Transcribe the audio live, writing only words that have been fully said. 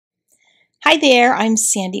Hi there, I'm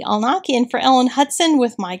Sandy Allnock in for Ellen Hutson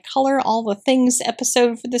with my Color All the Things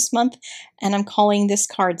episode for this month, and I'm calling this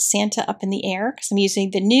card Santa Up in the Air because I'm using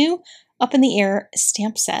the new Up in the Air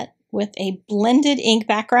stamp set with a blended ink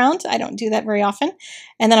background. I don't do that very often.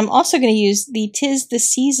 And then I'm also going to use the 'Tis the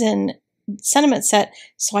Season sentiment set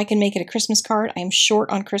so I can make it a Christmas card. I'm short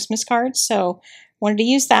on Christmas cards, so wanted to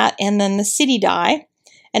use that, and then the city die.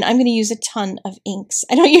 And I'm going to use a ton of inks.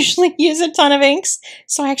 I don't usually use a ton of inks,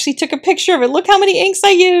 so I actually took a picture of it. Look how many inks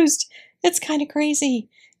I used. It's kind of crazy.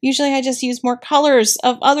 Usually I just use more colors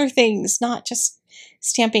of other things, not just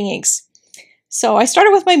stamping inks. So I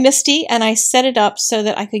started with my Misty, and I set it up so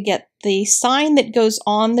that I could get the sign that goes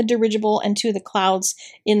on the dirigible and to the clouds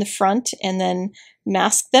in the front, and then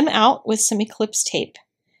mask them out with some Eclipse tape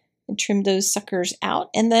and trim those suckers out.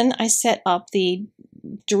 And then I set up the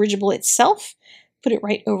dirigible itself, put it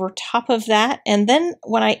right over top of that, and then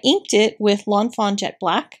when I inked it with Lawn Fawn Jet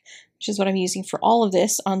Black, which is what I'm using for all of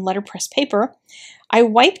this on letterpress paper, I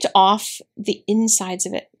wiped off the insides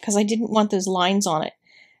of it because I didn't want those lines on it.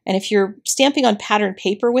 And if you're stamping on patterned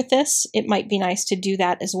paper with this, it might be nice to do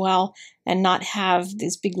that as well and not have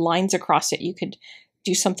these big lines across it. You could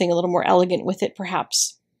do something a little more elegant with it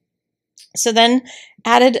perhaps. So then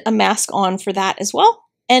added a mask on for that as well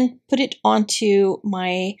and put it onto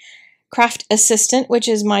my Craft Assistant, which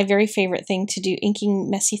is my very favorite thing to do inking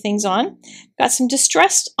messy things on. Got some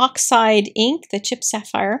distressed oxide ink. The Chip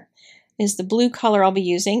Sapphire is the blue color I'll be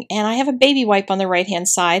using, and I have a baby wipe on the right hand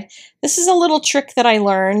side. This is a little trick that I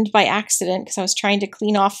learned by accident because I was trying to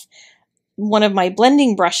clean off one of my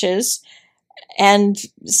blending brushes and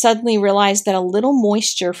suddenly realized that a little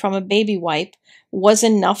moisture from a baby wipe was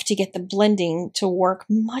enough to get the blending to work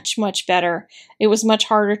much, much better. It was much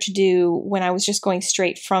harder to do when I was just going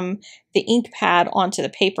straight from the ink pad onto the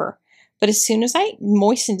paper. But as soon as I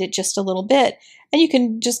moistened it just a little bit, and you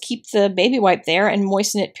can just keep the baby wipe there and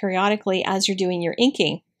moisten it periodically as you're doing your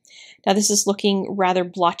inking. Now this is looking rather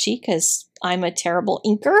blotchy because I'm a terrible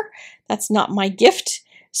inker. That's not my gift.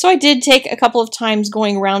 So I did take a couple of times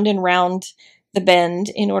going round and round the bend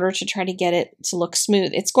in order to try to get it to look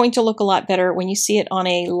smooth. It's going to look a lot better when you see it on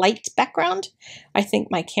a light background. I think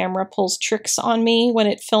my camera pulls tricks on me when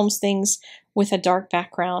it films things with a dark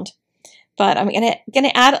background. But I'm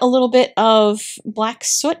gonna add a little bit of black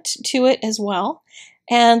soot to it as well.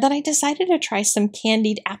 And then I decided to try some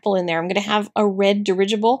candied apple in there. I'm gonna have a red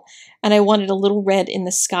dirigible, and I wanted a little red in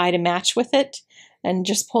the sky to match with it and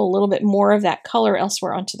just pull a little bit more of that color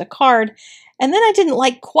elsewhere onto the card. And then I didn't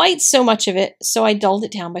like quite so much of it, so I dulled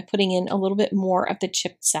it down by putting in a little bit more of the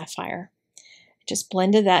chipped sapphire. Just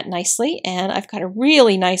blended that nicely, and I've got a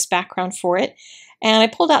really nice background for it. And I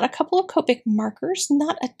pulled out a couple of Copic markers,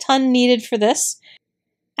 not a ton needed for this.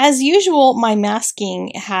 As usual, my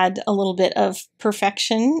masking had a little bit of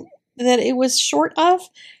perfection that it was short of,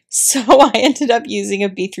 so I ended up using a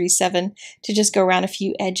B37 to just go around a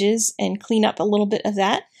few edges and clean up a little bit of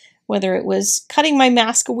that. Whether it was cutting my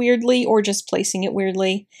mask weirdly or just placing it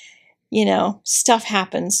weirdly, you know, stuff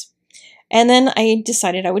happens. And then I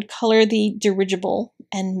decided I would color the dirigible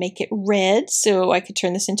and make it red so I could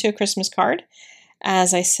turn this into a Christmas card.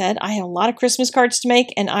 As I said, I have a lot of Christmas cards to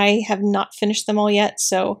make and I have not finished them all yet,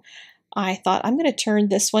 so I thought I'm going to turn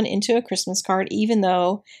this one into a Christmas card even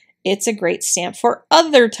though it's a great stamp for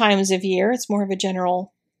other times of year. It's more of a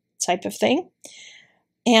general type of thing.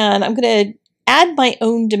 And I'm going to add my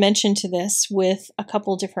own dimension to this with a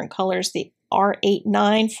couple different colors, the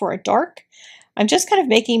R89 for a dark. I'm just kind of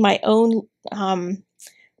making my own,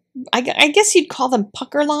 I guess you'd call them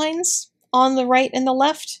pucker lines on the right and the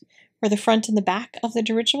left, or the front and the back of the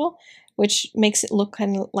dirigible, which makes it look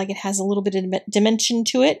kind of like it has a little bit of dimension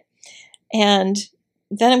to it. And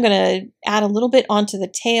then I'm going to add a little bit onto the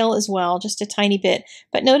tail as well, just a tiny bit.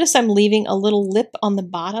 But notice I'm leaving a little lip on the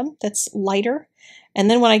bottom that's lighter. And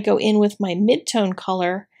then when I go in with my mid-tone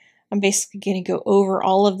color, I'm basically going to go over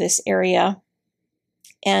all of this area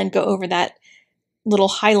and go over that little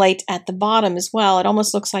highlight at the bottom as well. It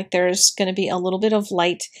almost looks like there's going to be a little bit of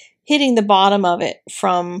light hitting the bottom of it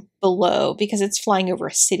from below because it's flying over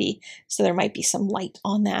a city. So there might be some light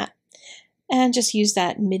on that. And just use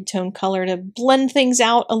that mid-tone color to blend things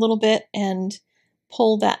out a little bit and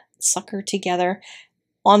pull that sucker together.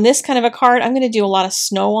 On this kind of a card, I'm going to do a lot of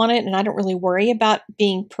snow on it, and I don't really worry about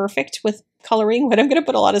being perfect with coloring, but I'm going to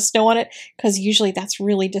put a lot of snow on it because usually that's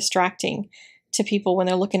really distracting to people when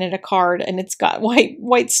they're looking at a card and it's got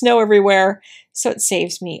white snow everywhere. So it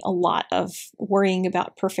saves me a lot of worrying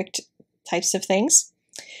about perfect types of things.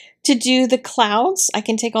 To do the clouds, I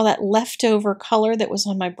can take all that leftover color that was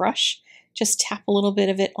on my brush, just tap a little bit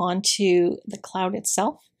of it onto the cloud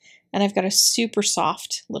itself, and I've got a super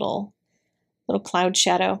soft little little cloud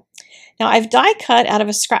shadow. Now I've die cut out of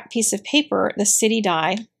a scrap piece of paper, the city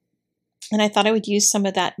die, and I thought I would use some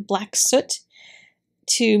of that black soot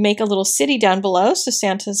to make a little city down below. So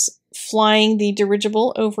Santa's flying the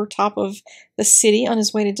dirigible over top of the city on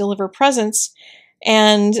his way to deliver presents.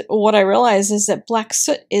 And what I realized is that black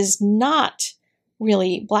soot is not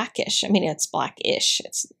really blackish. I mean, it's blackish.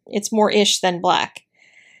 It's more ish than black.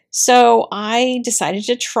 So I decided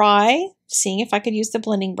to try seeing if I could use the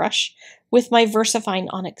blending brush with my VersaFine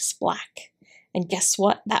Onyx Black. And guess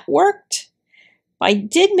what? That worked. I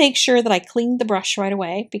did make sure that I cleaned the brush right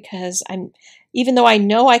away because even though I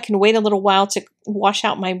know I can wait a little while to wash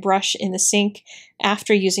out my brush in the sink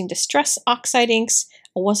after using Distress Oxide inks,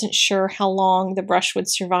 I wasn't sure how long the brush would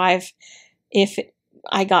survive if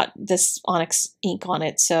I got this onyx ink on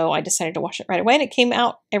it. So I decided to wash it right away and it came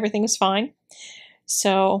out. Everything was fine.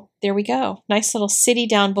 So there we go. Nice little city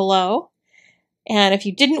down below. And if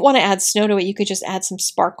you didn't want to add snow to it, you could just add some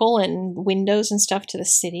sparkle and windows and stuff to the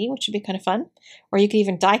city, which would be kind of fun. Or you could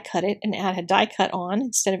even die cut it and add a die cut on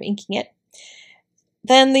instead of inking it.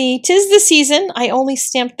 Then the 'Tis the Season, I only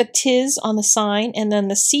stamped the 'Tis on the sign and then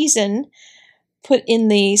the season put in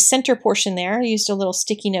the center portion there. I used a little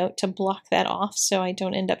sticky note to block that off so I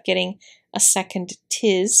don't end up getting a second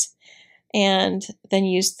 'Tis. And then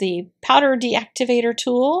use the powder deactivator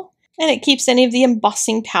tool, and it keeps any of the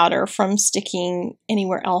embossing powder from sticking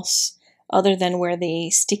anywhere else other than where the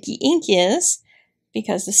sticky ink is,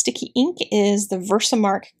 because the sticky ink is the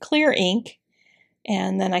Versamark clear ink,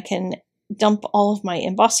 and then I can dump all of my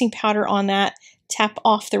embossing powder on that, tap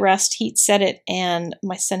off the rest, heat set it, and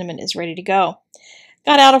my sentiment is ready to go.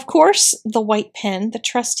 Got out, of course, the white pen, the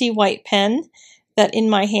trusty white pen, that in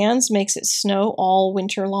my hands makes it snow all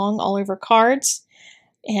winter long all over cards.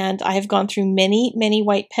 And I have gone through many, many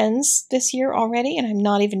white pens this year already, and I'm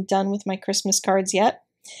not even done with my Christmas cards yet.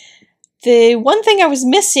 The one thing I was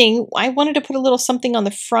missing, I wanted to put a little something on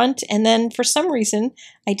the front, and then for some reason,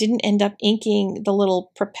 I didn't end up inking the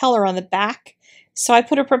little propeller on the back. So I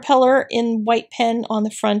put a propeller in white pen on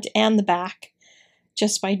the front and the back,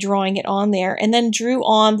 just by drawing it on there, and then drew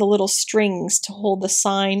on the little strings to hold the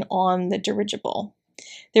sign on the dirigible.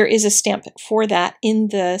 There is a stamp for that in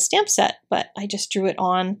the stamp set, but I just drew it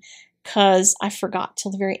on because I forgot till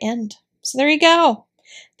the very end. So there you go.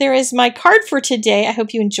 There is my card for today. I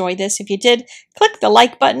hope you enjoyed this. If you did, click the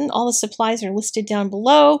like button. All the supplies are listed down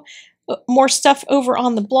below. More stuff over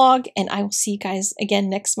on the blog, and I will see you guys again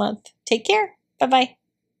next month. Take care. Bye-bye.